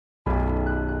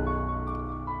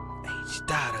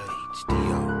Dott,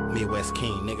 HDO, Midwest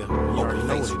King, nigga. You already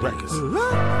know what records.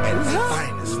 At its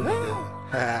finest,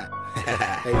 nigga.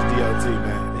 HDOT,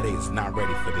 man. They is not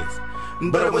ready for this.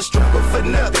 But I was struggle for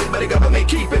nothing, but the government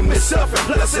keeping me suffering.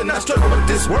 Plus, and I struggle with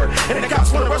this work, and the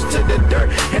cops wanna rush to the dirt,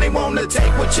 and they wanna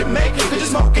take what you're making, cause you're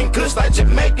smoking kush like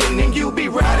Jamaican, and you be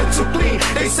riding too clean.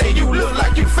 They say you look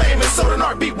like you famous, so the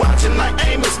narc be watching like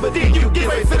Amos, but then you get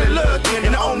ready for the luck,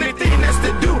 and the only thing that's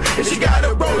to do is you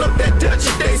gotta roll up that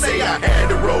Dutchie. They say I had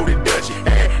to roll the Dutchie,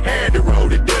 had to roll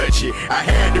the Dutchie, I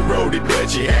had to roll the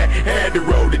Dutchie, had to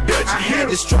roll the Dutchie. I had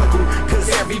to struggle, cause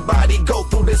everybody go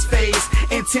through this phase,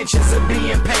 intentions of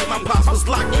being paid. My pops was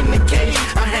locked in the cage.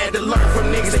 I had to learn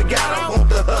from niggas that got want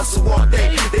the hustle all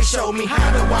day. They showed me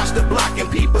how to watch the block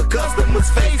and people customers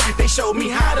face. They showed me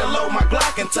how to load my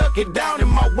Glock and tuck it down in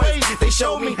my waist. They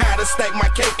showed me how to stack my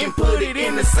cake and put it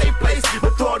in a safe place.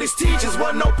 But through all these teachers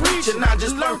wasn't no preaching, I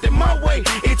just learned it my way.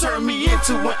 It turned me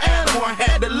into an animal, I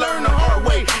had to learn the hard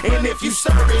way. And if you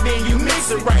serve it and you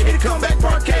mix it right, it come back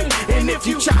parquet. And if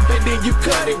you chop it and you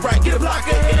cut it right, get a block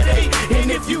of headache.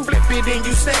 And if you flip it and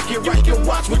you stack it right, you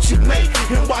watch what you make,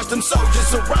 and watch them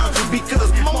soldiers around you,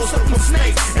 because most of them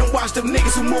snakes. And watch them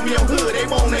niggas who move your hood, they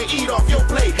wanna eat off your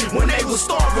plate. When they was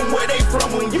starving, where they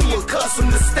from, when you were cussing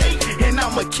the state. And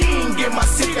I'm a king in my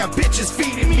city, got bitches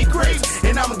feeding me grapes.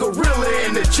 And I'm a gorilla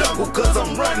in the jungle, cause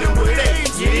I'm running with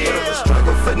apes. Yeah, but I was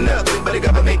struggle for nothing, but the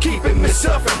government keeping me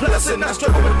suffering. Plus, and I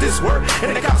struggle with this work,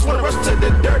 and the cops wanna rush to the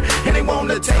dirt, and they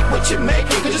wanna take what you're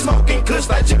making, cause you're smoking kush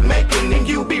like Jamaican, and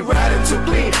you be riding too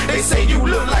clean. They say you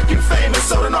look like you famous,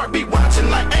 so the narc be watching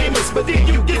like Amos, but then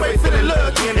you get ready for the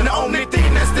lucky, and the only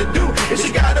thing that's to do is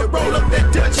you gotta roll up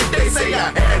that Dutchie. They say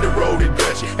I had to roll the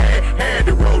Dutchie, had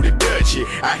to roll the Dutchie,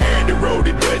 I had to roll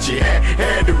the Dutchie,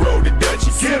 had to roll the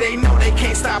Dutchie. See, they know they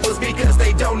can't stop us because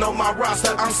they don't know my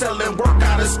roster. I'm selling work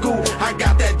out of school, I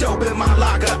got that dope in my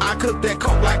locker, I cook that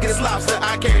coke like it's lobster,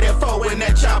 I carry that foe in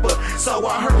that chopper. So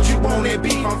I heard you wanted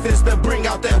beef, I'm fist to bring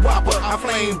out that whopper. I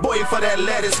flame boy for that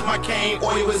lettuce, my cane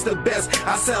oil is the best.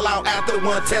 I sell out after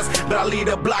one test, but I leave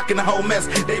the block in the whole mess.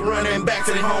 They running back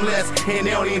to the homeless, and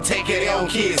they don't even take care of their own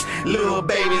kids. Little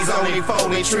babies on their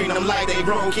phone, they treat them like they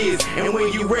grown kids. And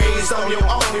when you raised on your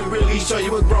own, it really show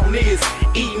you what grown is.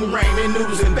 Eating ramen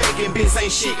noodles and bacon bits,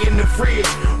 ain't shit in the fridge.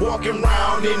 Walking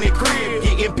around in the crib,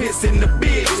 getting pissed in the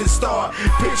bigs, and start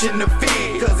pitching the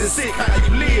fig, cause it's sick how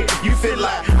you live. You feel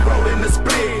like rolling the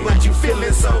split, like you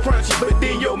feeling so crunchy, but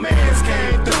then your mans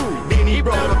came through, then he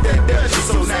rolled up that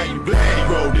Dutchie. So now you glad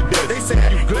he rolled the Dutchie. They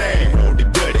say you glad he rolled the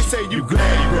Dutchie. They say you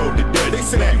glad he rolled the Dutchie. They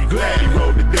say you glad he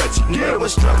rolled the Dutchie. Yeah, I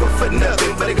was struggle for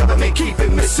nothing, but the government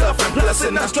keeping me suffering. Plus,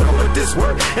 and I struggle with this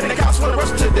work, and the cops wanna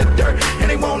rush to the dirt, and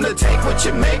they wanna take what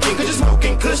you're making, cause you're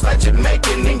smoking kush like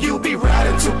Jamaican, and you be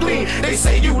riding too clean. They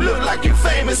say you look like you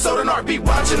famous, so the narc be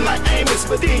watching like Amos,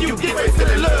 but then you get ready for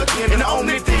the lucky, and the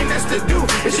only thing that's to do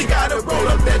is you gotta roll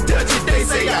up that Dutchie. They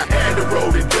say I had to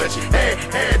roll the Dutchie,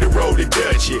 had to roll the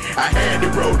Dutchie, I had to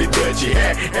roll the Dutchie,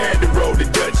 had to roll the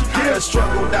Dutchie. I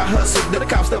struggled, I hustled, the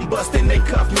cops done busted, they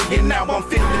cuffed me, and now I'm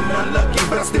feeling unlucky,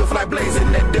 but I still feel like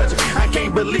blazing that Dutchie. I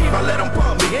can't believe I let them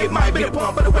pump me, it might be a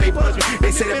pump for the way they punch me.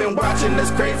 They say they been watching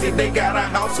us crazy, they got our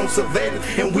house on surveillance,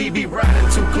 and we be riding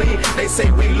too clean. They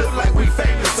say we look like we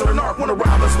famous, so the narc wanna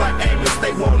rob us like Amos.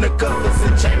 They wanna cuff us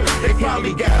and chain us. They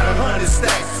probably got 100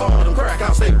 stacks, all them crack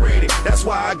house they ready. That's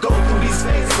why I go through these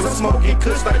phases, cause I'm smoking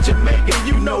kush like Jamaican.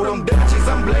 You know them Dutchies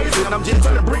I'm blazing, I'm just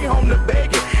trying to bring home the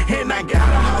bacon. And I got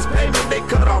a house payment, they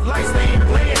cut off lights, they ain't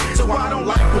playing. So I don't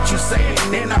like what you saying,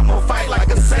 and I'ma fight like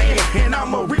a saint, and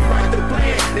I'ma rewrite the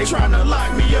plan. They tryna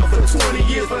lock me up for 20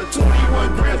 years for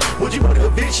 21 grams. Would you put a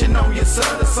eviction on your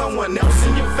son or someone else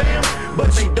in your fam?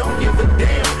 But you don't give a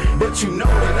damn, but you know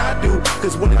that I do,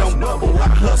 cause when it don't bubble, I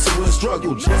hustle and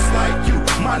struggle just like you,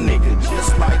 my nigga,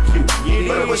 just like you. Yeah.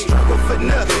 But I was struggle for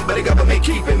nothing, but the government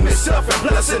keeping me suffering.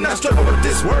 Plus, and I struggle with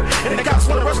this work, and the cops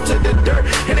wanna rush to the dirt,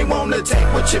 and they wanna take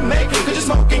what you're making, cause you're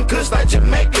smoking kush like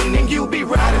Jamaican, and you be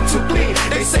right.